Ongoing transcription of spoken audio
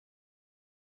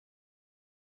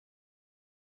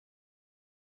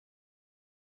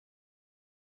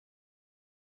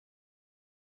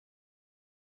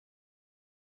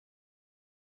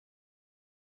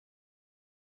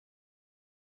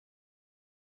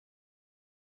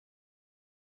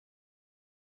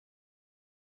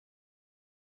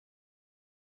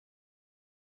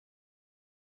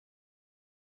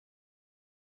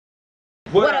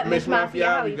What up,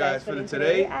 Mitchmafiaaaa? How you guys feeling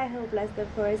today? I hope blessed,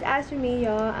 of course. As for me,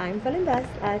 y'all, I'm feeling blessed.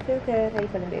 I feel good. How you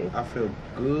feeling, baby? I feel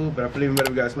good, but I feel even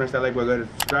better if you guys smash that like button. Go ahead and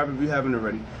subscribe if you haven't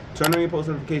already. Turn on your post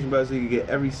notification button so you can get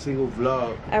every single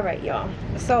vlog. Alright, y'all.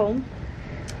 So,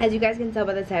 as you guys can tell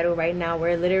by the title, right now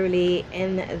we're literally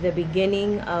in the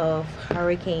beginning of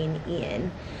Hurricane Ian.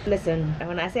 Listen,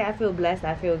 when I say I feel blessed,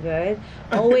 I feel good.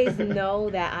 Always know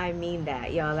that I mean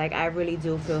that, y'all. Like, I really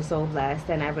do feel so blessed,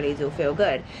 and I really do feel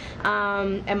good.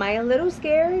 Am I a little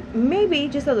scared? Maybe,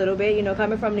 just a little bit. You know,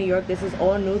 coming from New York, this is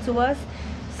all new to us.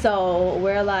 So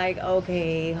we're like,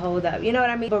 okay, hold up. You know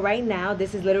what I mean? But right now,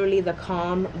 this is literally the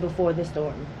calm before the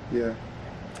storm. Yeah.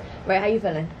 Right, how you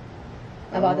feeling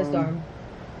about the storm?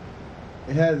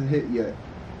 It hasn't hit yet.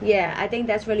 Yeah, I think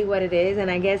that's really what it is. And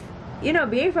I guess, you know,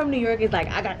 being from New York is like,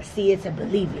 I gotta see it to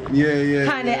believe it. Yeah.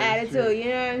 Kind of attitude, you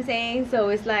know what I'm saying? So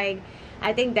it's like,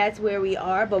 I think that's where we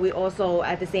are, but we also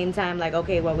at the same time like,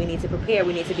 okay, well, we need to prepare,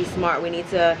 we need to be smart, we need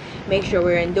to make sure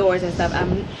we're indoors and stuff.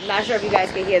 I'm not sure if you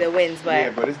guys can hear the winds, but, yeah,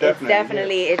 but it's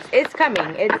definitely it's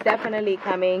coming. It's definitely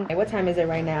coming. What time is it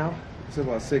right now? It's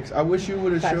about 6. I wish you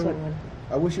would have showed.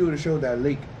 I wish you would have showed that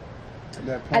lake.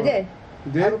 That pond. I did.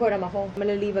 You did? I recorded on my phone. I'm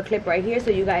gonna leave a clip right here so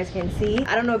you guys can see.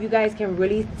 I don't know if you guys can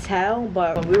really tell,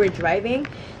 but when we were driving,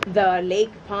 the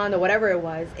lake, pond, or whatever it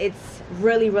was, it's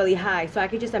really, really high. So I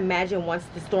could just imagine once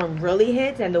the storm really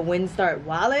hits and the winds start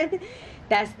wilding,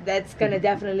 that's gonna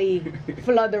definitely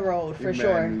flood the road for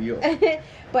sure.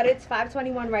 But it's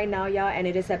 5:21 right now, y'all, and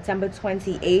it is September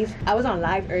 28th. I was on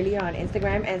live earlier on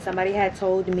Instagram, and somebody had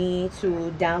told me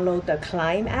to download the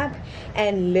Climb app,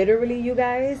 and literally, you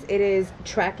guys, it is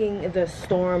tracking the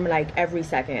storm like every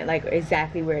second, like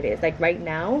exactly where it is. Like right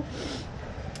now,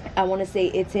 I want to say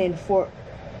it's in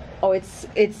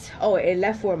it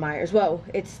left Fort Myers. Well,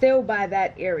 it's still by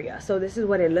that area. So this is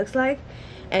what it looks like,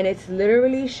 and it's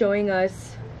literally showing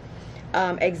us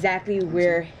exactly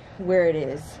where it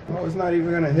is. Oh, it's not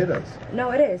even gonna hit us. No,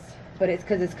 it is, but it's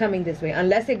because it's coming this way,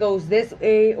 unless it goes this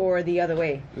way or the other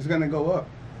way. It's gonna go up.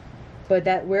 But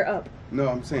that we're up. No,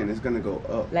 I'm saying it's gonna go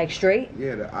up. Like straight?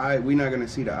 Yeah, the eye. We're not gonna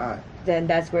see the eye. Then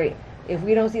that's great. If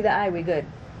we don't see the eye, we're good.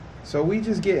 So we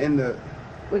just get in the.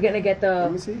 We're gonna get the.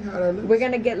 Let me see how that looks. We're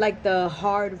gonna get like the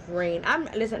hard rain.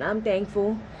 Listen, I'm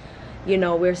thankful. You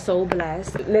know, we're so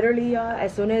blessed. Literally, y'all,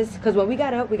 as soon as, because when we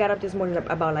got up this morning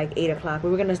about like 8 o'clock. We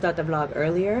were gonna start the vlog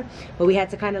earlier, but we had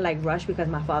to kind of like rush because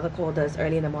my father called us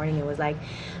early in the morning and was like,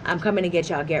 I'm coming to get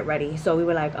y'all, get ready. So we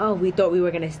were like, oh, we thought we were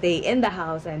gonna stay in the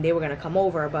house and they were gonna come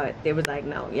over, but they was like,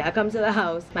 no, y'all come to the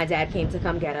house. My dad came to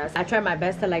come get us. I tried my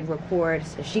best to like record.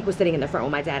 Sheik was sitting in the front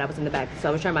with my dad, I was in the back, so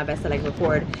I was trying my best to like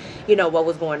record, you know, what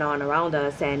was going on around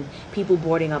us and people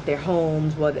boarding up their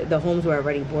homes. Well, the homes were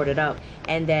already boarded up.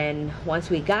 And then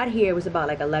once we got here, it was about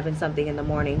like 11 something in the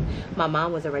morning. My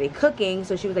mom was already cooking,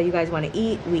 so she was like, you guys want to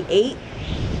eat? We ate,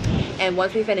 and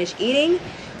once we finished eating,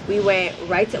 we went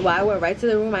right to, well, I went right to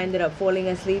the room. I ended up falling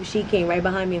asleep. She came right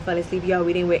behind me and fell asleep. Yo,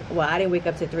 we didn't wake, well, I didn't wake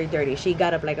up to 3:30. She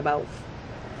got up like about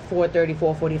 4:30,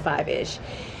 4:45 ish,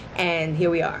 and here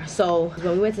we are. So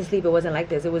when we went to sleep, it wasn't like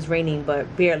this. It was raining,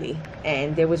 but barely,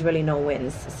 and there was really no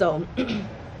winds. So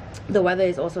the weather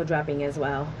is also dropping as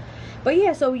well. But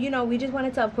yeah, so you know, we just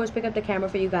wanted to of course pick up the camera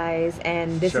for you guys,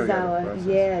 and this is our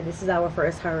this is our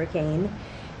first hurricane.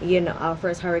 You know, our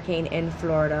first hurricane in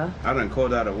Florida. I done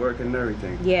called out of work and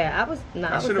everything. Yeah, I was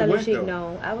telling Sheik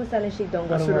no. I was telling Sheik don't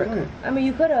go to work. I mean,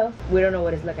 you could have. We don't know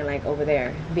what it's looking like over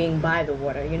there, being by the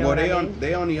water. You know what I mean?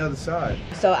 They on the other side.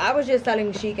 So I was just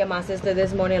telling Sheik and my sister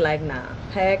this morning, like, nah,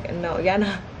 heck no,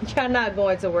 y'all not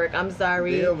going to work. I'm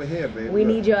sorry. They over here, baby. We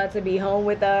need y'all to be home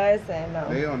with us, and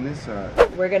they on this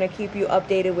side. We're gonna keep you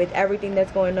updated with everything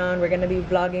that's going on. We're gonna be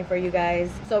vlogging for you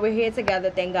guys. So we're here together,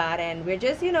 thank God, and we're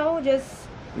just, you know,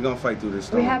 we're gonna fight through this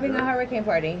storm. We're having a hurricane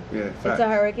party. Yeah, facts. It's a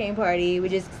hurricane party. We're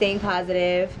just staying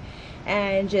positive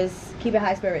and just keep it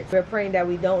high spirits. We're praying that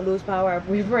we don't lose power.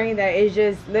 We're praying that it's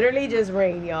just literally just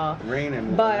rain, y'all. Rain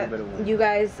and but you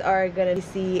guys are gonna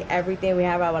see everything. We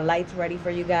have our lights ready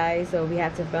for you guys, so we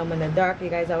have to film in the dark. You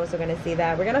guys are also gonna see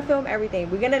that. We're gonna film everything.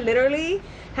 We're gonna literally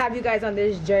have you guys on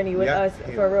this journey with us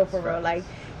for real. Like,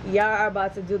 y'all are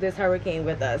about to do this hurricane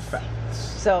with us. Facts.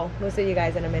 So we'll see you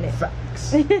guys in a minute.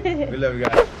 Facts. We love you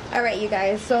guys. All right, you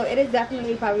guys, so it is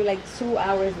definitely probably like 2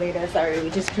 hours later. Sorry, we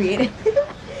just created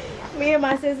me and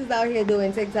my sister's out here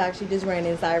doing TikTok. She just ran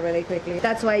inside really quickly.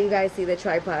 That's why you guys see the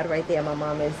tripod right there. My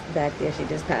mom is back there. She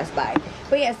just passed by.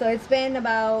 But yeah, so it's been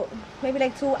about maybe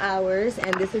like 2 hours,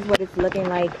 and this is what it's looking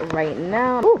like right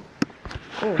now. Ooh,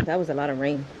 that was a lot of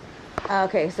rain.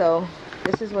 Okay, so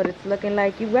this is what it's looking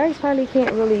like. You guys probably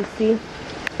can't really see,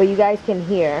 but you guys can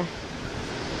hear.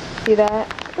 See that?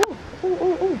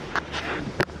 Ooh.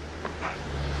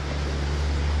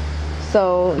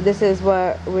 So this is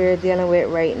what we're dealing with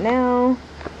right now.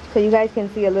 So you guys can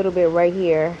see a little bit right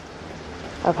here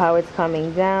of how it's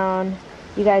coming down.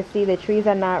 You guys see the trees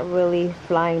are not really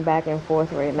flying back and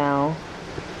forth right now,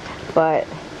 but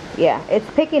yeah, it's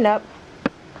picking up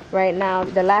right now.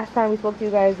 The last time we spoke to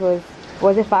you guys was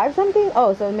it 5 something?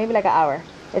 Oh, so maybe like an hour.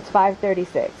 It's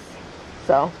 5:36.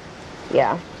 So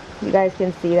yeah, you guys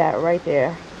can see that right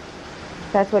there.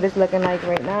 That's what it's looking like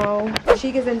right now.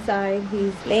 Sheik is inside.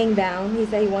 He's laying down. He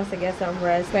said he wants to get some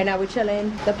rest. Right now we're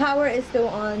chilling. The power is still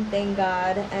on, thank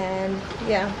God. And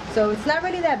yeah, so it's not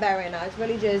really that bad right now. It's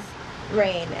really just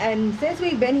rain. And since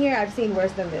we've been here, I've seen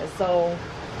worse than this. So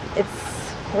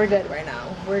we're good right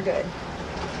now. We're good.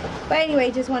 But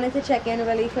anyway, just wanted to check in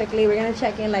really quickly. We're gonna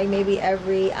check in like maybe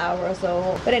every hour or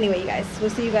so. But anyway, you guys, we'll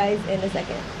see you guys in a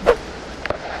second.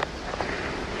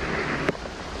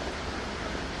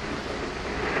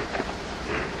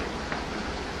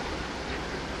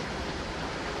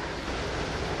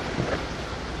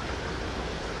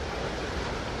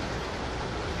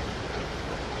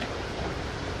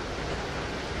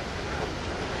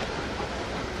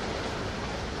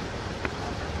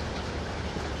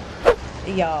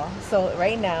 Y'all, so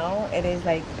right now it is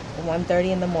like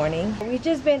 1:30 in the morning. We've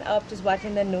just been up just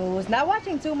watching the news, not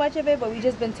watching too much of it, but we've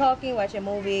just been talking, watching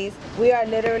movies. We are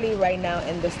literally right now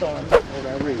in the storm.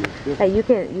 Hey, you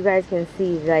guys can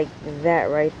see like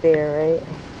that right there,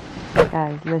 right?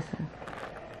 Guys, listen.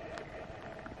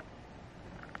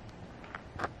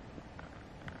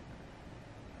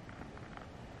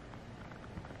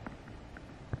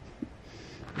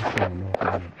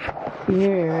 You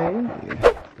hear it, right?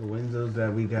 Yeah. The windows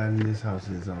that we got in this house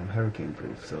is hurricane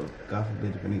proof, so God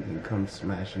forbid if anything comes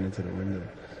smashing into the window,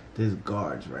 there's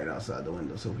guards right outside the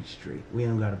window, so we straight. We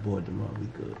ain't gotta board them up, we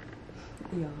good.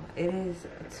 Yo, it is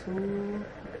I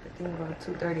think about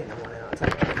 2:30 in the morning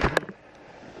outside.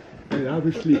 Hey, I've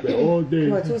been sleeping all day.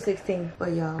 Well, 2:16.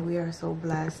 But y'all, we are so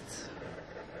blessed.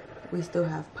 We still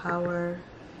have power.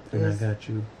 And I got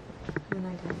you. And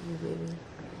I got you, baby.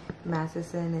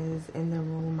 Masterson is in the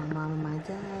room, my mom and my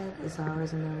dad.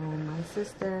 Isara's in the room, my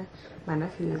sister. My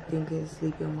nephew, I think, is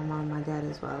sleeping with my mom and my dad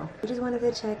as well. We just wanted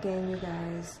to check in, you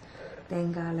guys.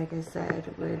 Thank God, like I said,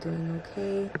 we're doing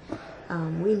okay.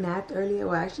 We napped earlier.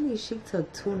 Well, actually, she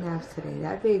took 2 naps today.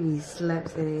 That baby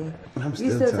slept today. I'm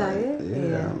you still tired?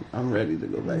 Yeah. I'm ready to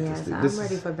go back to sleep. Yes, I'm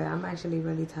ready for bed. I'm actually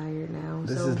really tired now.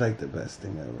 This is like the best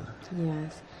thing ever.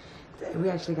 Yes.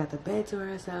 We actually got the bed to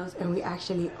ourselves, and we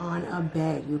actually on a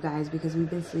bed, you guys, because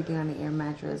we've been sleeping on an air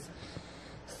mattress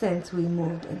since we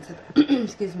moved into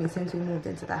excuse me, since we moved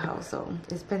into the house. So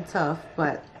it's been tough,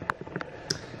 but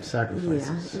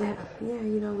sacrifices. Yeah,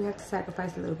 you know, we have to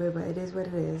sacrifice a little bit, but it is what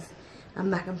it is. I'm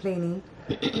not complaining.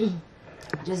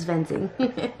 Just venting.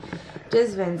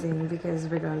 Just venting, because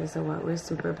regardless of what, we're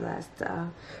super blessed.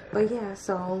 But yeah,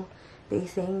 so they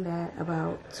saying that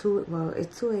about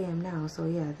it's 2 a.m. now, so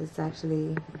yeah,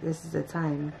 this is the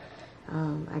time.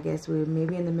 I guess we're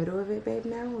maybe in the middle of it, babe,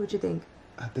 now. What you think?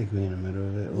 I think we're in the middle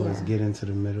of it. Let's get into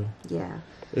the middle. Yeah.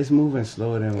 It's moving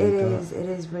slower than we thought. It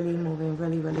is really moving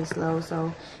really, really slow.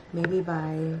 So maybe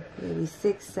by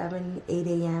 6, 7, 8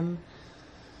 a.m.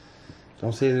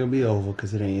 Don't say it's gonna be over,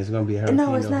 because it ain't. It's gonna be a hurricane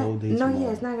the whole day tomorrow.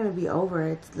 Yeah, it's not gonna be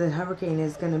over. The hurricane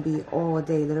is gonna be all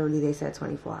day. Literally, they said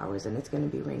 24 hours, and it's gonna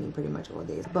be raining pretty much all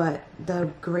days. But the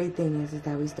great thing is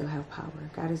that we still have power.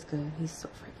 God is good. He's so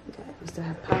freaking good. We still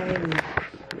have power.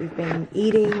 We've been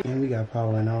eating. And we got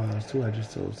power in our house too. I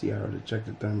just told Ciara to check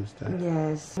the thermostat.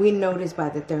 Yes, we noticed by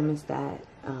the thermostat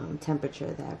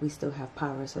temperature that we still have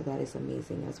power, so that is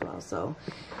amazing as well. So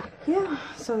yeah,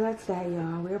 so that's that,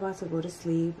 y'all. We're about to go to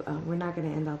sleep. We're not gonna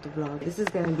end out the vlog. This is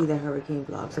gonna be the hurricane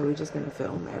vlog, so we're just gonna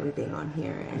film everything on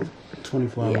here. And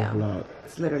 24-hour vlog.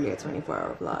 It's literally a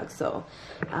 24-hour vlog. So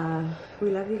we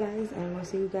love you guys, and we'll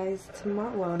see you guys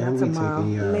tomorrow. Well, not tomorrow,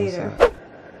 later.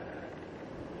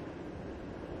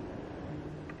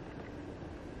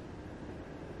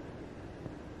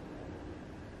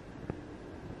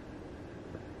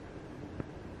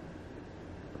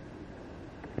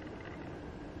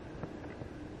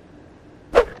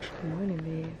 Good morning,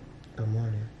 babe. Good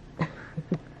morning.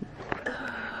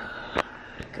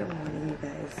 Good morning, you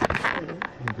guys.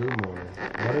 Good morning.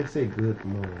 Why did they say good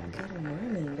morning? Good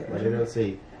morning. Why did they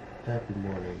say happy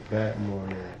morning, bad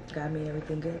morning? God made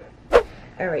everything good.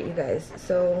 Alright, you guys.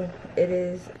 So it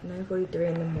is 9:43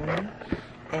 in the morning,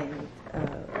 and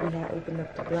we have opened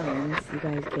up the blinds. You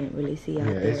guys can't really see out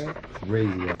there. It's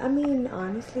crazy. I mean,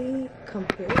 honestly,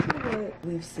 compared to what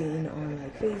we've seen on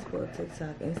like Facebook,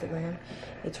 TikTok, Instagram,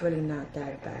 it's really not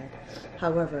that bad.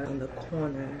 However, on the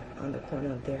corner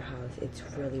of their house, it's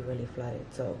really flooded.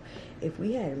 So if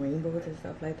we had rainbows and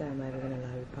stuff like that, I'm not even gonna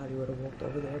lie, we probably would have walked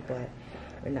over there, but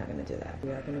we're not gonna do that.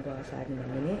 We are gonna go outside in a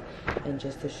minute, and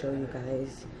just to show you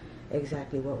guys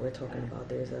exactly what we're talking about,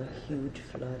 there's a huge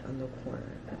flood on the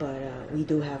corner, but we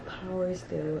do have power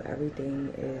still.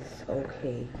 Everything is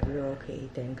okay. We're okay,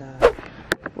 thank God.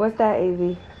 What's that,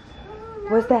 Av?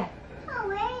 What's that?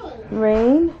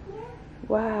 Rain?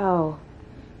 Wow,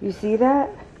 you see that?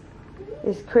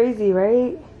 It's crazy,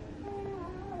 right?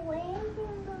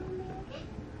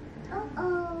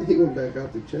 He went back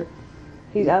out to check.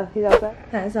 He's outside.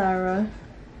 Hi, Zara.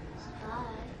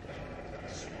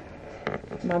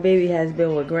 My baby has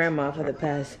been with grandma for the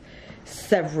past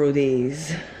several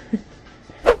days.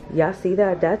 Y'all see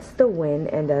that? That's the wind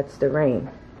and that's the rain.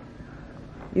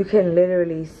 You can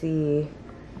literally see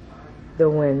the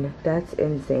wind. That's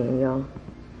insane, y'all.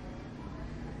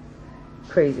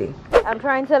 Crazy. I'm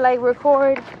trying to like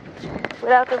record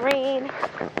without the rain,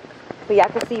 but y'all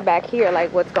can see back here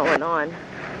like what's going on.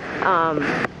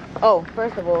 Oh,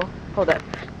 first of all, hold up.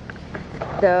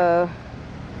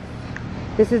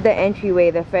 This is the entryway,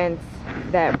 the fence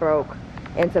that broke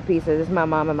into pieces. This is my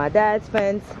mom and my dad's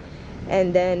fence.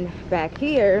 And then back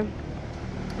here,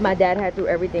 my dad had threw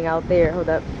everything out there. Hold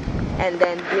up. And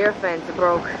then their fence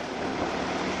broke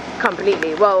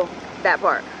completely. Well, that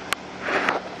part.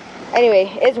 Anyway,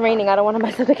 it's raining. I don't want to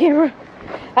mess up the camera.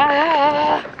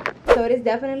 Ah! So it is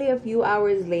definitely a few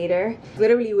hours later.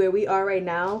 Literally where we are right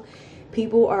now,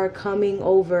 people are coming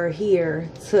over here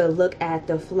to look at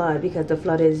the flood because the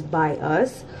flood is by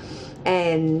us.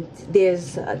 And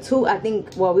there's two, I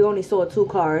think, well, we only saw two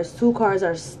cars. Two cars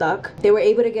are stuck. They were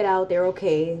able to get out. They're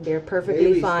okay. They're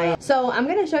perfectly fine. So I'm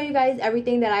going to show you guys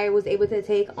everything that I was able to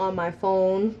take on my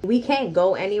phone. We can't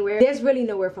go anywhere. There's really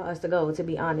nowhere for us to go, to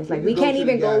be honest. Like, we can't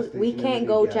even go, we can't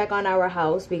go check on our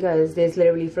house because there's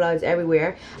literally floods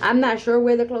everywhere. I'm not sure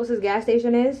where the closest gas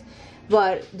station is,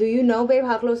 but do you know, babe,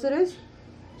 how close it is?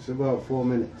 It's about 4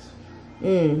 minutes.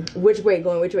 Which way?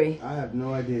 Going which way? I have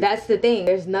no idea. That's the thing.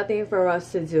 There's nothing for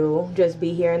us to do. Just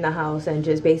be here in the house and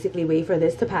just basically wait for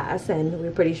this to pass. And we're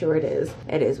pretty sure it is.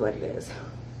 It is what it is.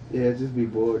 Yeah, just be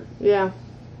bored. Yeah.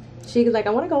 She's like,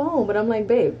 I want to go home. But I'm like,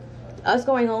 babe, us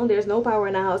going home, there's no power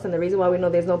in the house. And the reason why we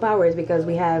know there's no power is because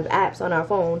we have apps on our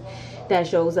phone that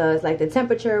shows us like the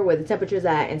temperature, where the temperature's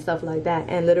at and stuff like that.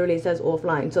 And literally it says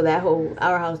offline. So that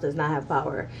our house does not have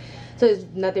power. So there's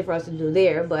nothing for us to do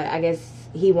there. But I guess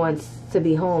he wants to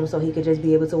be home so he could just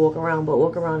be able to walk around, but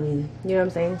walk around and, you know what I'm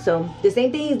saying? So the same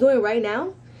thing he's doing right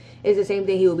now is the same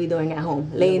thing he will be doing at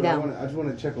home, laying down. I just want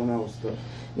to check on our stuff.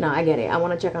 No, I get it. I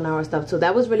want to check on our stuff. So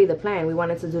that was really the plan. We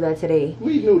wanted to do that today.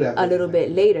 We knew that. A little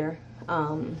bit later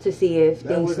to see if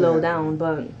things slow down.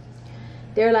 But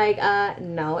they're like,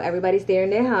 no, everybody stay in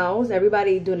their house.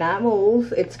 Everybody do not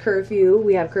move. It's curfew.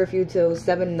 We have curfew till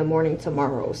 7 in the morning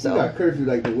tomorrow. So you got curfew,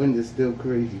 like the wind is still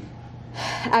crazy.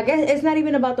 I guess it's not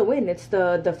even about the wind. It's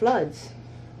the floods.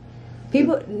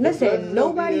 People, listen,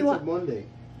 nobody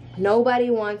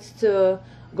wants to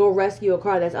go rescue a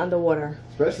car that's underwater.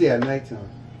 Especially at nighttime.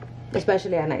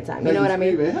 You know what I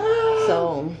mean?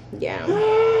 So, yeah.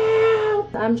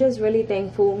 I'm just really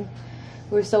thankful.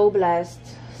 We're so blessed.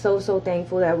 So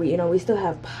thankful that we still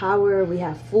have power. We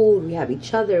have food. We have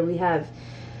each other.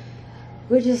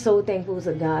 We're just so thankful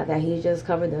to God that he just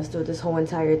covered us through this whole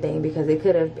entire thing, because it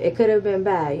could have been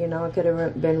bad, you know. It could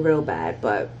have been real bad.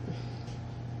 But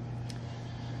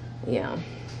yeah,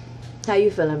 how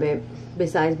you feeling, babe,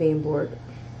 besides being bored?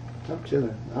 I'm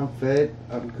chilling. I'm fed.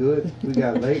 I'm good. We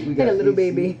got light. We got a little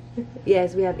AC. Baby.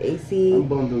 Yes, we have AC. I'm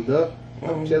bundled up.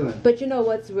 I'm chilling. But you know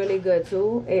what's really good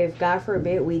too? If God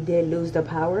forbid we did lose the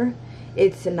power,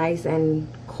 it's nice and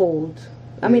cold.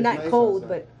 I mean, not cold,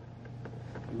 but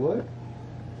what?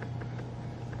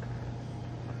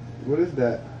 What is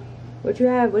that? What you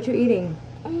have? What you eating?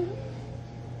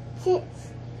 Chips.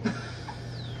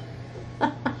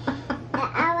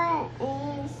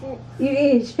 You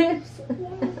eating chips?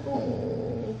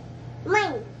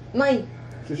 Yeah. Mine.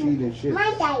 So she eating chips.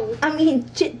 My daddy. I'm eating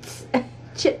chips.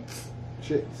 Chips.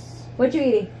 What you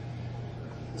eating?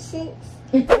 Chips.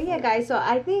 Oh yeah, guys. So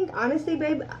I think, honestly,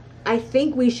 babe, I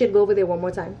think we should go over there one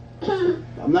more time.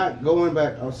 I'm not going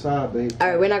back outside, babe. All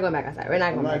right, we're not going back outside. We're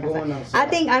not going back outside. I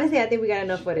think honestly, we got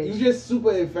enough footage. You just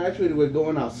super infatuated with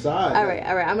going outside. All right.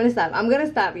 I'm gonna stop. I'm gonna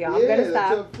stop, y'all. I'm gonna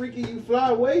stop. Until freaking you fly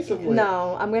away somewhere.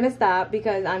 No, I'm gonna stop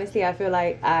because honestly, I feel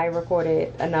like I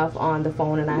recorded enough on the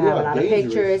phone and I have a lot of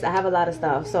pictures. I have a lot of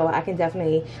stuff, so I can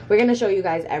definitely. We're gonna show you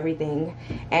guys everything.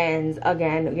 And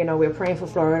again, you know, we're praying for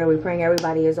Florida. We're praying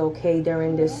everybody is okay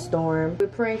during this storm. We're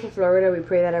praying for Florida. We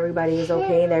pray that everybody is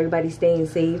okay and that everybody's staying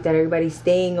safe. That everybody's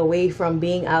staying away from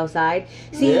being outside.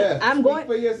 See, I'm going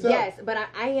for yourself. Yes, but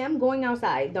I am going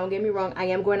outside. Don't get me wrong, I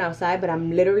am going outside, but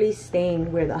I'm literally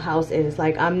staying where the house is.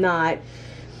 Like, I'm not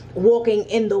walking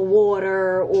in the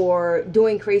water or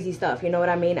doing crazy stuff, you know what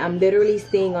I mean? I'm literally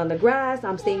staying on the grass.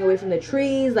 I'm staying away from the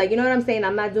trees, like, you know what I'm saying?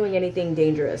 I'm not doing anything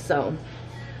dangerous. So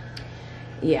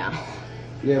yeah,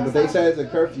 but they said it's a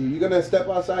curfew. You're gonna step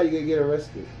outside, you're gonna get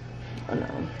arrested. Oh no,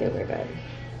 they were good.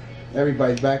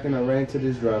 Everybody's backing up right into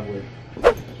this driveway.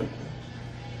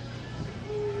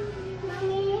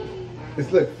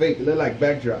 This look fake. It look like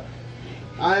backdrop.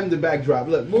 I'm the backdrop.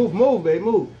 Look, move, babe,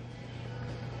 move.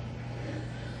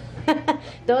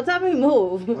 Don't tell me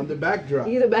move. I'm the backdrop.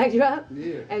 You the backdrop?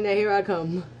 Yeah. And then here I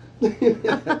come.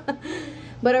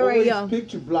 But alright, y'all.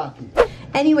 Picture blocking.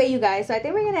 Anyway, you guys, so I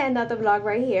think we're gonna end out the vlog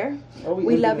right here.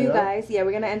 We love you guys. Yeah,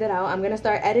 we're gonna end it out. I'm gonna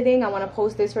start editing. I want to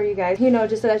post this for you guys, you know,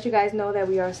 just to let you guys know that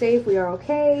we are safe, we are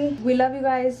okay. We love you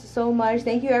guys so much.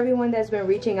 Thank you everyone that's been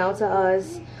reaching out to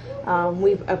us.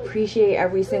 We appreciate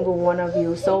every single one of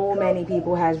you. So many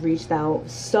people has reached out.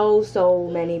 So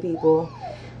many people.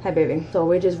 Hi, baby. So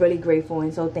we're just really grateful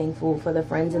and so thankful for the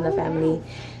friends and the family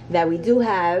that we do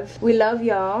have. We love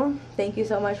y'all. Thank you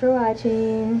so much for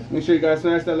watching. Make sure you guys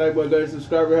smash that like button, guys.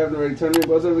 Subscribe if you haven't already. Turn on the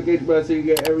post notification button so you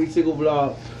get every single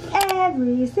vlog.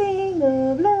 Every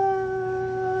single vlog.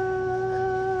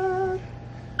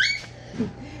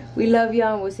 We love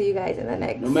y'all and we'll see you guys in the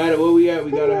next. No matter where we at, we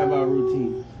gotta have our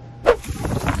routine.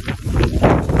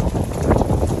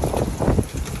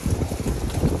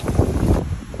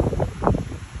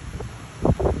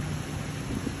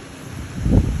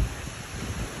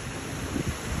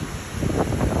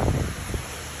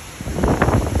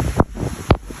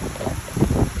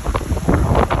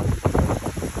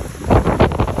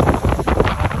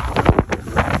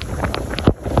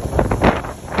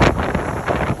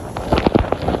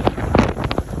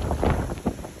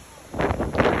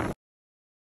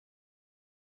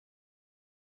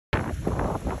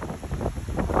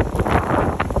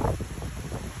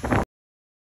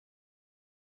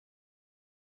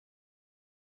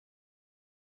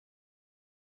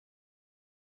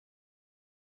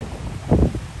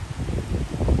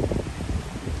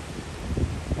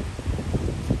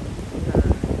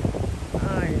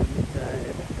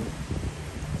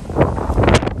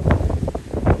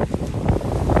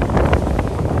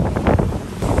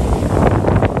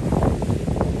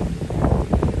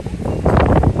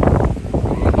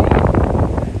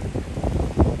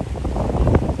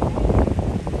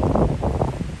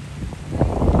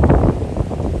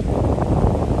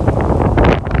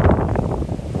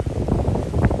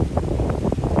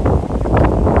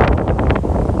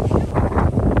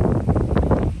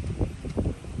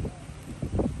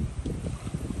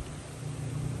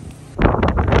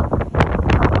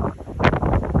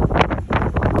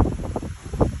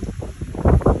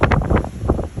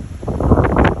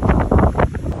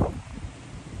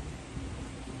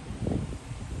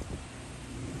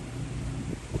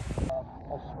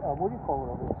 What do you call it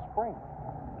over there? Spring.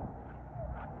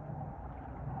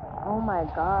 Oh my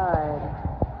god.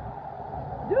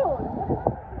 Dude,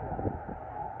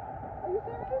 are you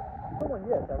serious? Someone,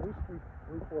 yes, at least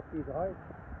 3-4 feet high.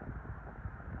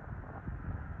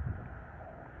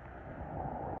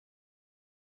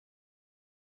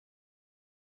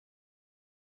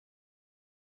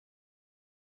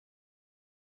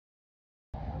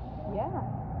 Yeah,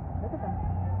 look at them.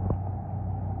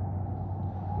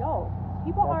 Yo,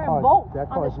 people are in boats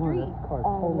on the street.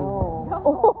 Oh no.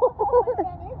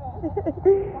 That's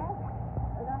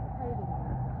crazy.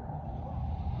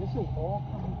 This is all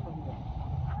coming from the...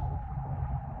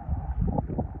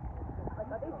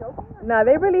 Are they joking? Nah,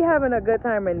 they really having a good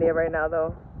time in there right now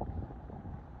though.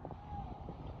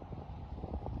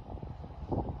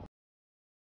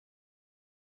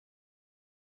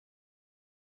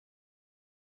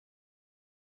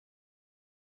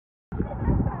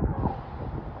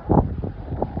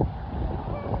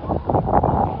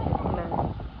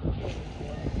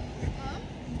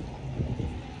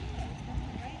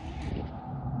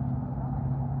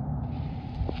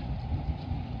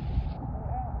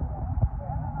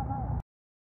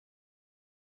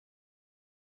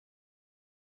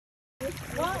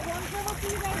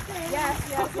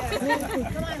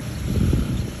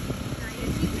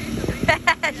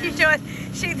 She chose.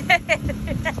 She did.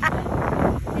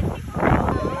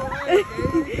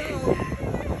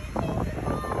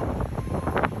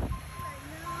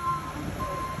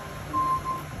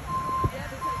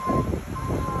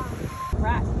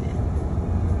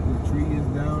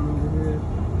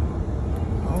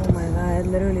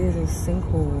 Literally is a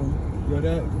sinkhole. Yo,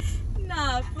 that.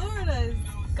 Nah, Florida's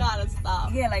gotta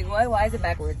stop. Yeah, like what? Why is it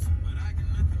backwards?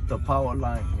 The power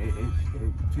line.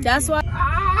 That's why.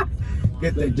 Ah!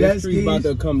 Get the jet skis. About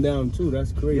to come down too.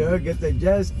 That's crazy. Yeah, get the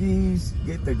jet skis.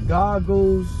 Get the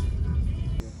goggles.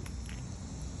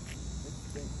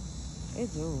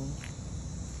 It do.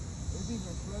 It's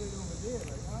even flooded over there.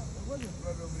 Like, it wasn't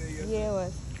flooded over there yesterday. Yeah, it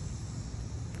was.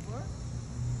 What?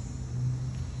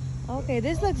 Okay,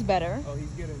 this looks better. Oh,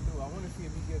 he's getting through. I want to see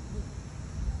if he gets through.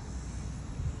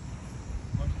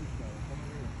 Watch this guy. Come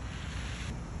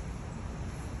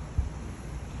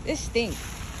here. It stinks.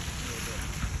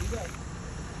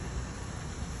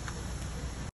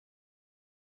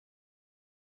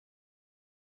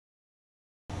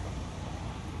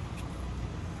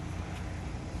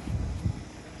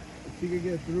 If he can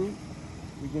get through,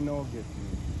 we can all get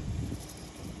through.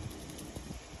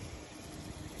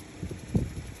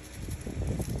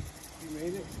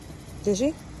 Made it. Did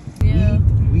she? Yeah.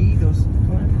 Weed or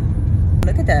something.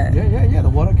 Look at that. Yeah. The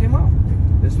water came out.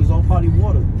 This was all probably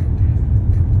water.